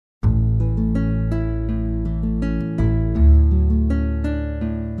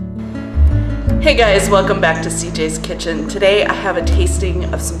Hey guys, welcome back to CJ's Kitchen. Today I have a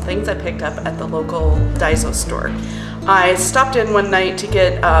tasting of some things I picked up at the local Daiso store. I stopped in one night to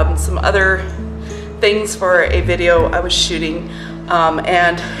get some other things for a video I was shooting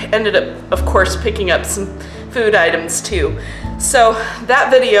and ended up, of course, picking up some food items too. So that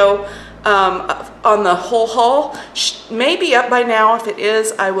video on the whole haul may be up by now. If it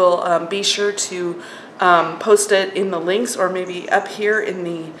is, I will be sure to post it in the links or maybe up here in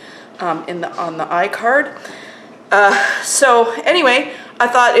the on the iCard. So anyway, I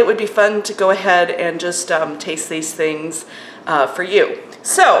thought it would be fun to go ahead and just taste these things for you.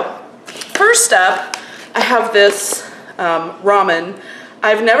 So first up, I have this ramen.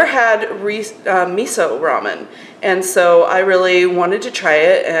 I've never had miso ramen, and so I really wanted to try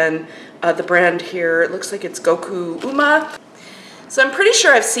it, and the brand here, it looks like it's Goku Uma. So I'm pretty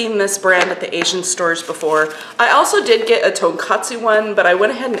sure I've seen this brand at the Asian stores before. I also did get a tonkatsu one, but I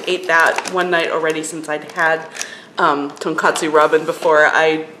went ahead and ate that one night already since I'd had tonkatsu ramen before.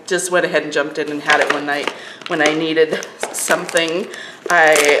 I just went ahead and jumped in and had it one night when I needed something.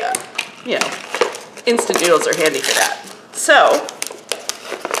 You know, instant noodles are handy for that. So,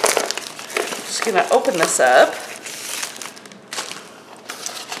 I'm just gonna open this up.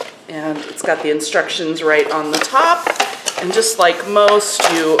 And it's got the instructions right on the top. And just like most,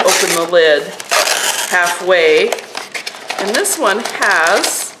 you open the lid halfway. And this one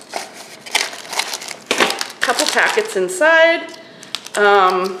has a couple packets inside.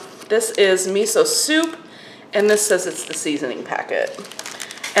 This is miso soup, and this says it's the seasoning packet.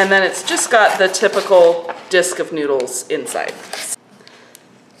 And then it's just got the typical disc of noodles inside.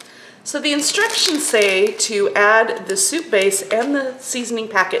 So the instructions say to add the soup base and the seasoning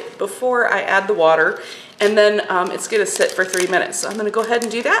packet before I add the water, and then it's gonna sit for 3 minutes. So I'm gonna go ahead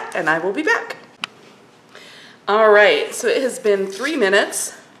and do that, and I will be back. All right, so it has been 3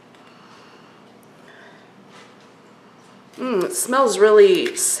 minutes. It smells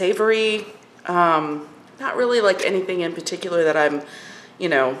really savory. Not really like anything in particular that I'm, you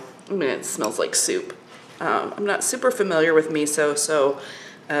know, I mean, it smells like soup. I'm not super familiar with miso, so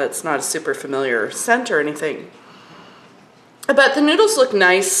it's not a super familiar scent or anything. But the noodles look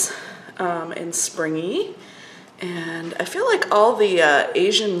nice and springy. And I feel like all the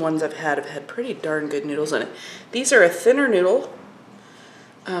Asian ones I've had pretty darn good noodles in it. These are a thinner noodle.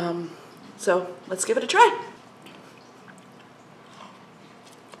 So let's give it a try.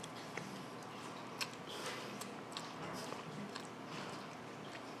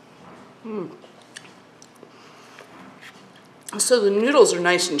 So the noodles are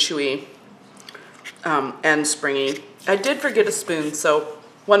nice and chewy and springy. I did forget a spoon, so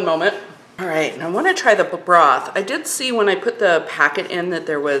one moment. All right, and I want to try the broth. I did see when I put the packet in that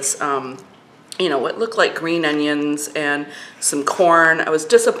there was, you know, what looked like green onions and some corn. I was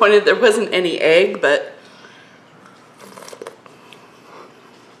disappointed there wasn't any egg, but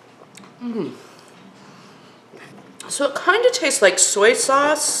so it kind of tastes like soy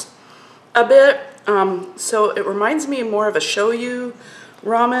sauce a bit. So it reminds me more of a shoyu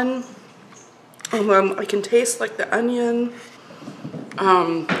ramen. I can taste like the onion.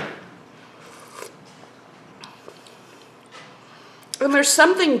 And there's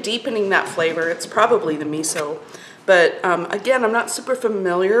something deepening that flavor. It's probably the miso. But again, I'm not super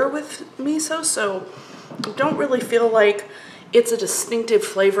familiar with miso, so I don't really feel like it's a distinctive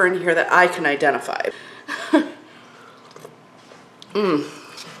flavor in here that I can identify.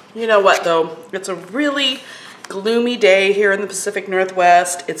 You know what though? It's a really gloomy day here in the Pacific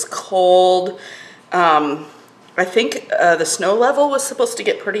Northwest. It's cold. I think the snow level was supposed to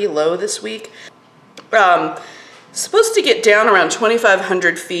get pretty low this week. Supposed to get down around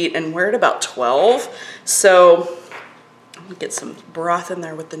 2,500 feet, and we're at about 12. So I'm gonna get some broth in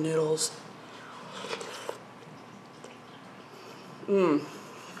there with the noodles.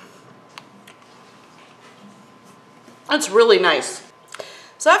 That's really nice.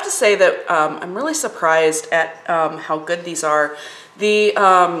 So I have to say that I'm really surprised at how good these are. The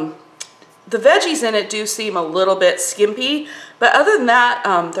veggies in it do seem a little bit skimpy, but other than that,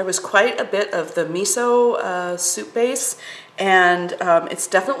 there was quite a bit of the miso soup base, and it's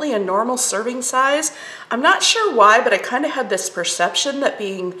definitely a normal serving size. I'm not sure why, but I kind of had this perception that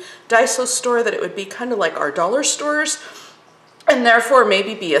being Daiso store, that it would be kind of like our dollar stores, and therefore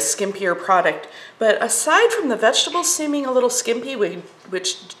maybe be a skimpier product. But aside from the vegetables seeming a little skimpy,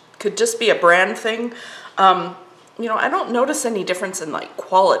 which could just be a brand thing, you know, I don't notice any difference in like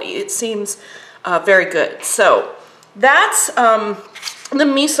quality. It seems very good. So that's the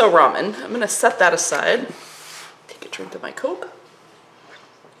miso ramen. I'm gonna set that aside. Take a drink of my Coke.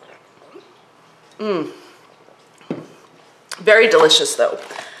 Very delicious though.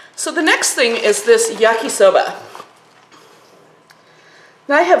 So the next thing is this yakisoba.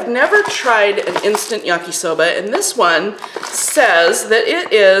 Now, I have never tried an instant yakisoba, and this one says that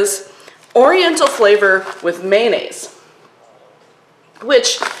it is oriental flavor with mayonnaise,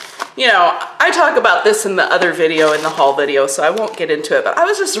 which, you know, I talk about this in the other video, in the haul video, so I won't get into it, but I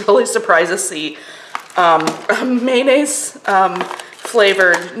was just really surprised to see a mayonnaise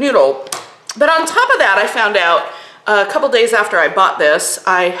flavored noodle. But on top of that, I found out a couple days after I bought this,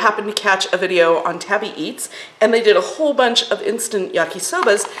 I happened to catch a video on Tabi Eats, and they did a whole bunch of instant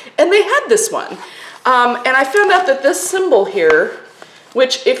yakisobas, and they had this one. And I found out that this symbol here,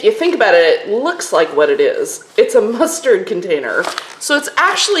 which if you think about it, it looks like what it is. It's a mustard container. So it's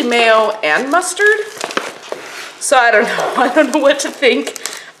actually mayo and mustard. So I don't know. I don't know what to think.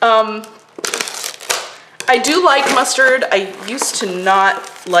 I do like mustard. I used to not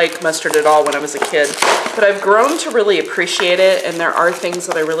like mustard at all when I was a kid, but I've grown to really appreciate it, and there are things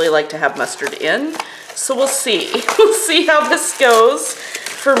that I really like to have mustard in. So we'll see. We'll see how this goes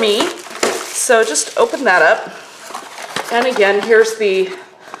for me. So just open that up. And again, here's the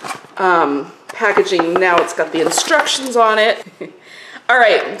packaging. Now it's got the instructions on it. All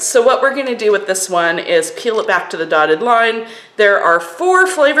right, so what we're gonna do with this one is peel it back to the dotted line. There are 4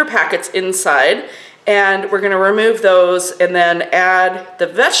 flavor packets inside, and we're gonna remove those and then add the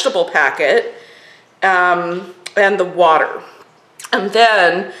vegetable packet and the water. And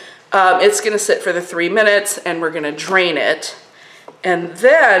then it's gonna sit for the 3 minutes, and we're gonna drain it. And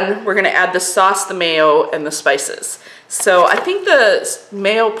then we're gonna add the sauce, the mayo, and the spices. So I think the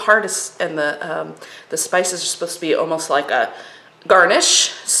mayo part is, and the spices are supposed to be almost like a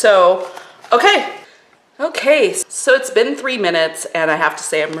garnish. So, okay, so it's been 3 minutes, and I have to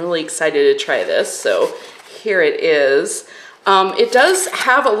say I'm really excited to try this. So here it is. It does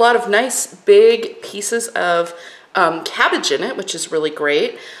have a lot of nice big pieces of cabbage in it, which is really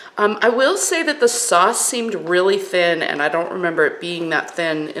great. I will say that the sauce seemed really thin, and I don't remember it being that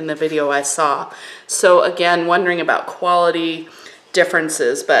thin in the video I saw. So again, wondering about quality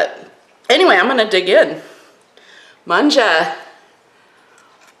differences, but anyway, I'm gonna dig in. Manja.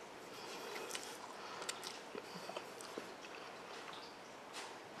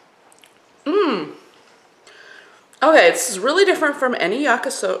 Okay, this is really different from any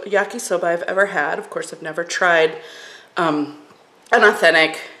yakisoba I've ever had. Of course, I've never tried an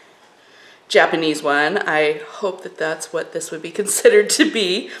authentic Japanese one. I hope that that's what this would be considered to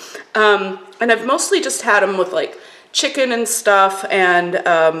be. And I've mostly just had them with like chicken and stuff, and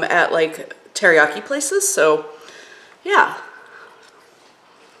at like teriyaki places, so yeah.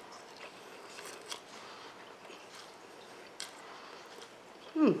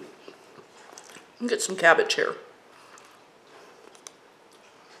 Get some cabbage here.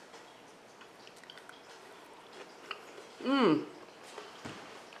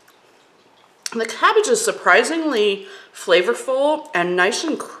 The cabbage is surprisingly flavorful and nice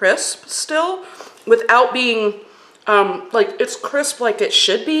and crisp still, without being like, it's crisp like it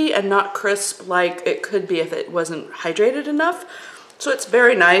should be and not crisp like it could be if it wasn't hydrated enough. So it's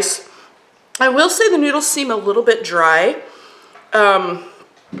very nice. I will say the noodles seem a little bit dry.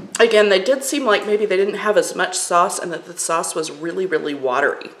 Again, they did seem like maybe they didn't have as much sauce, and that the sauce was really, really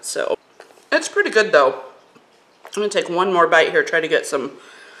watery. So it's pretty good though. I'm gonna take one more bite here, try to get some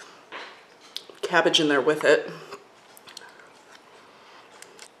cabbage in there with it.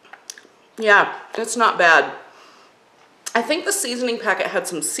 Yeah, it's not bad. I think the seasoning packet had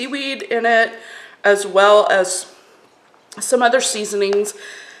some seaweed in it, as well as some other seasonings.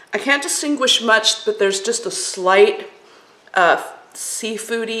 I can't distinguish much, but there's just a slight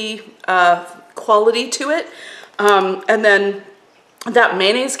seafoody quality to it. And then that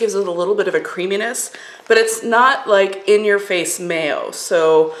mayonnaise gives it a little bit of a creaminess, but it's not like in-your-face mayo.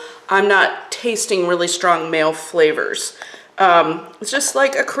 So I'm not tasting really strong mayo flavors. It's just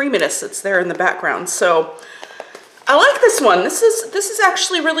like a creaminess that's there in the background. So I like this one. This is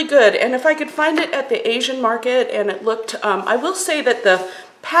actually really good. And if I could find it at the Asian market and it looked, I will say that the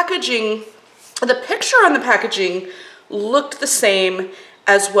packaging, the picture on the packaging looked the same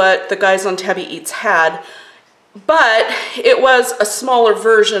as what the guys on Tabi Eats had, but it was a smaller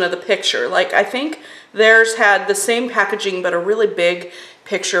version of the picture. Like, I think theirs had the same packaging, but a really big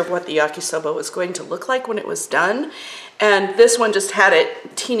picture of what the yakisoba was going to look like when it was done. And this one just had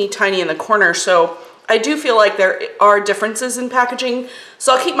it teeny tiny in the corner. So I do feel like there are differences in packaging.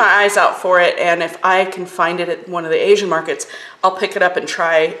 So I'll keep my eyes out for it. And if I can find it at one of the Asian markets, I'll pick it up and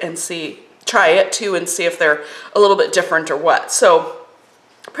try it too and see if they're a little bit different or what. So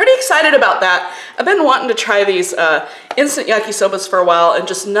pretty excited about that. I've been wanting to try these instant yakisobas for a while, and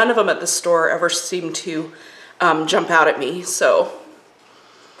just none of them at the store ever seem to jump out at me. So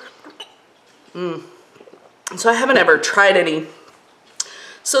So I haven't ever tried any.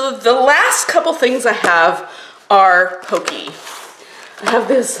 So the last couple things I have are Pocky. I have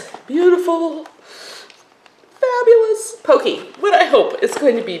this beautiful, fabulous Pocky. What I hope is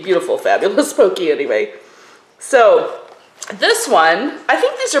going to be beautiful, fabulous Pocky anyway. So this one, I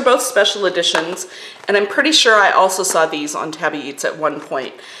think these are both special editions, and I'm pretty sure I also saw these on Tabi Eats at one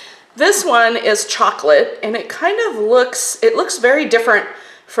point. This one is chocolate, and it kind of looks very different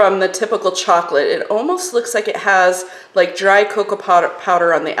from the typical chocolate. It almost looks like it has like dry cocoa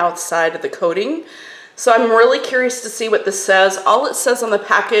powder on the outside of the coating. So I'm really curious to see what this says. All it says on the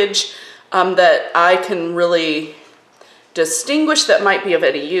package that I can really distinguish that might be of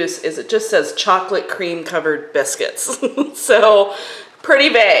any use is it just says chocolate cream covered biscuits. So pretty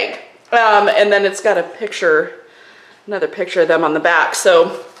vague. And then it's got a picture, another picture of them on the back.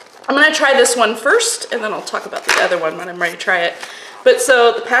 So I'm gonna try this one first, and then I'll talk about the other one when I'm ready to try it. But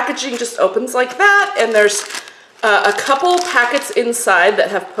so the packaging just opens like that, and there's a couple packets inside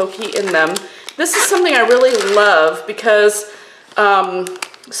that have Pocky in them. This is something I really love because,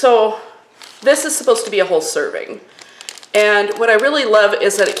 so this is supposed to be a whole serving. And what I really love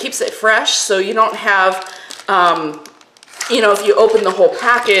is that it keeps it fresh, so you don't have, you know, if you open the whole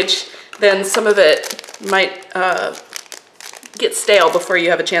package, then some of it might get stale before you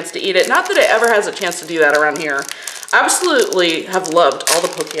have a chance to eat it. Not that it ever has a chance to do that around here. Absolutely have loved all the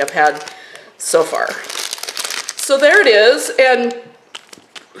Pocky I've had so far. So there it is, and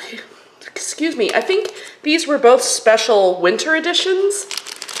excuse me, I think these were both special winter editions.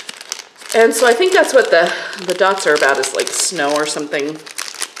 And so I think that's what the dots are about, is like snow or something.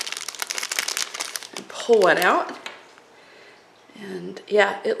 And pull one out. And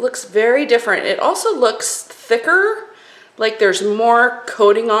yeah, it looks very different. It also looks thicker, like there's more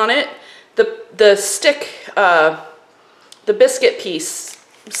coating on it. The stick, the biscuit piece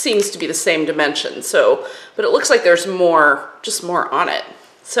seems to be the same dimension, so, but it looks like there's more, just more on it.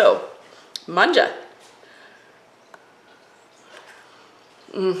 So, manja.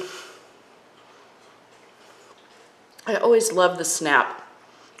 I always love the snap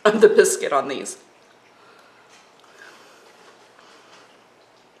of the biscuit on these.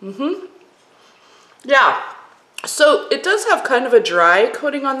 Yeah, so it does have kind of a dry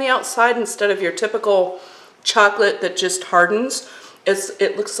coating on the outside instead of your typical chocolate that just hardens.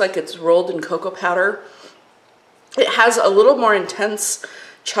 It looks like it's rolled in cocoa powder. It has a little more intense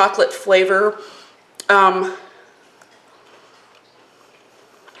chocolate flavor. I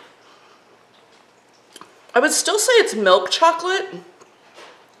would still say it's milk chocolate.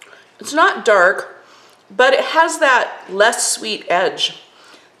 It's not dark, but it has that less sweet edge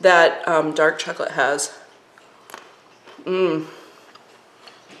that dark chocolate has. I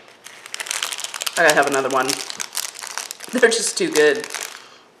gotta have another one. They're just too good.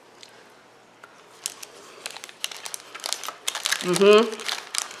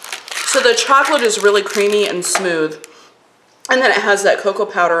 So the chocolate is really creamy and smooth. And then it has that cocoa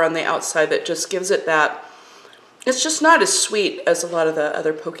powder on the outside that just gives it that, it's just not as sweet as a lot of the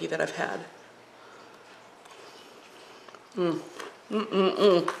other Pocky that I've had.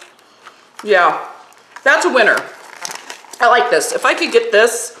 Yeah, that's a winner. I like this. If I could get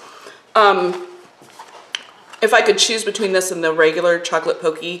this, if I could choose between this and the regular chocolate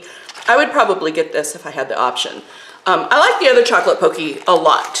Pocky, I would probably get this if I had the option. I like the other chocolate Pocky a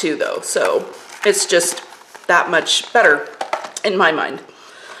lot too though, so it's just that much better in my mind.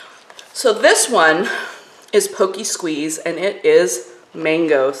 So this one is Pocky Squeeze, and it is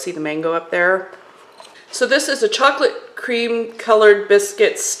mango. See the mango up there? So this is a chocolate cream colored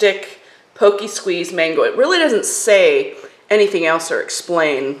biscuit stick Pocky Squeeze mango. It really doesn't say anything else or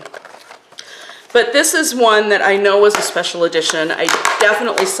explain. But this is one that I know was a special edition. I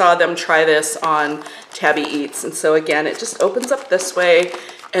definitely saw them try this on Tabi Eats. And so again, it just opens up this way,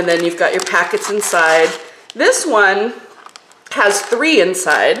 and then you've got your packets inside. This one has 3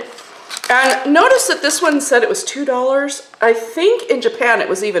 inside. And notice that this one said it was $2. I think in Japan it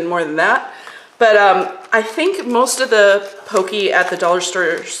was even more than that. But I think most of the Pocky at the dollar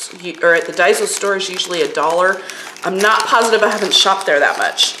stores, or at the Daiso store, is usually $1. I'm not positive, I haven't shopped there that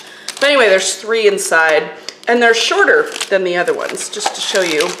much. But anyway, there's 3 inside, and they're shorter than the other ones, just to show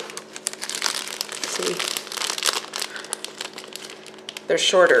you. Let's see. They're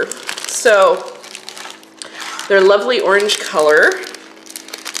shorter. So, they're lovely orange color.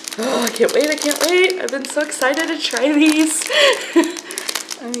 Oh, I can't wait, I can't wait. I've been so excited to try these.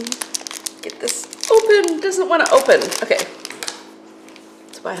 I mean, get this open, doesn't want to open. Okay,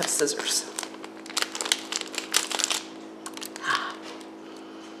 that's why I have scissors.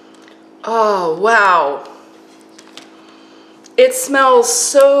 Oh, wow. It smells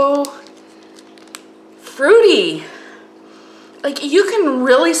so fruity. Like, you can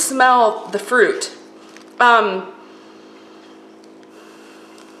really smell the fruit. I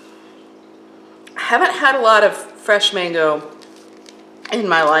haven't had a lot of fresh mango in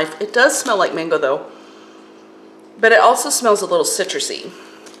my life. It does smell like mango though, but it also smells a little citrusy.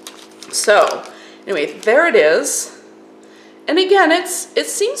 So anyway, there it is. And again, it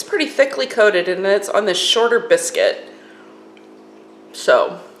seems pretty thickly coated, and it's on this shorter biscuit.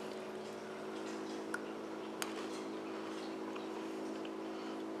 So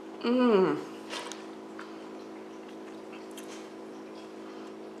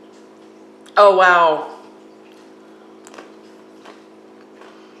oh wow.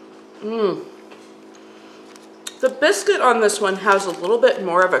 The biscuit on this one has a little bit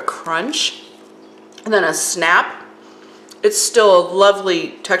more of a crunch than a snap. It's still a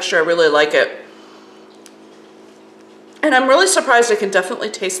lovely texture. I really like it. And I'm really surprised I can definitely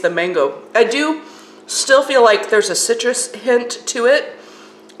taste the mango. I do still feel like there's a citrus hint to it,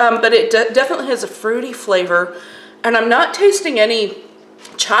 but it definitely has a fruity flavor. And I'm not tasting any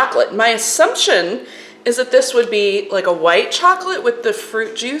chocolate. My assumption is that this would be like a white chocolate with the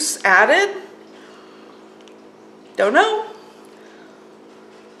fruit juice added. Don't know.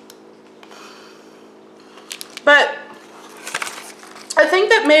 But I think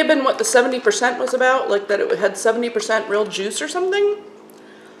that may have been what the 70% was about, like that it had 70% real juice or something.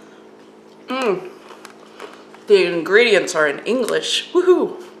 The ingredients are in English.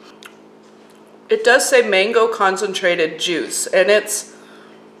 Woohoo! It does say mango concentrated juice, and it's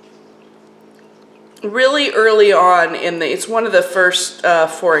really early on in the, it's one of the first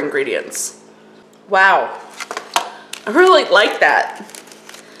 4 ingredients. Wow. I really like that.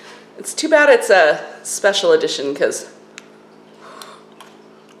 It's too bad it's a special edition, because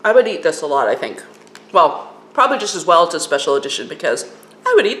I would eat this a lot, I think. Well, probably just as well it's a special edition, because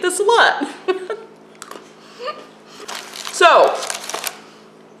I would eat this a lot. So,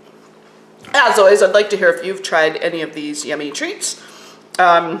 as always, I'd like to hear if you've tried any of these yummy treats.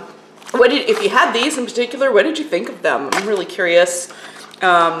 If you had these in particular, what did you think of them? I'm really curious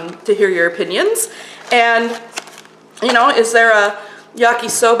to hear your opinions. And, you know, is there a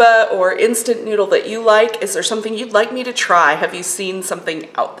yakisoba or instant noodle that you like? Is there something you'd like me to try? Have you seen something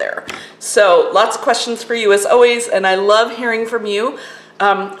out there? So lots of questions for you as always, and I love hearing from you.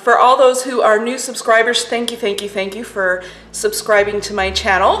 For all those who are new subscribers, thank you for subscribing to my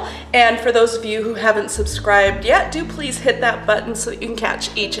channel. And for those of you who haven't subscribed yet, do please hit that button so that you can catch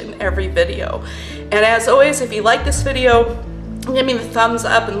each and every video. And as always, if you like this video, give me the thumbs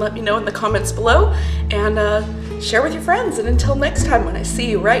up and let me know in the comments below. And share with your friends. And until next time, when I see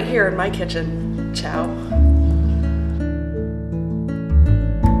you right here in my kitchen, ciao.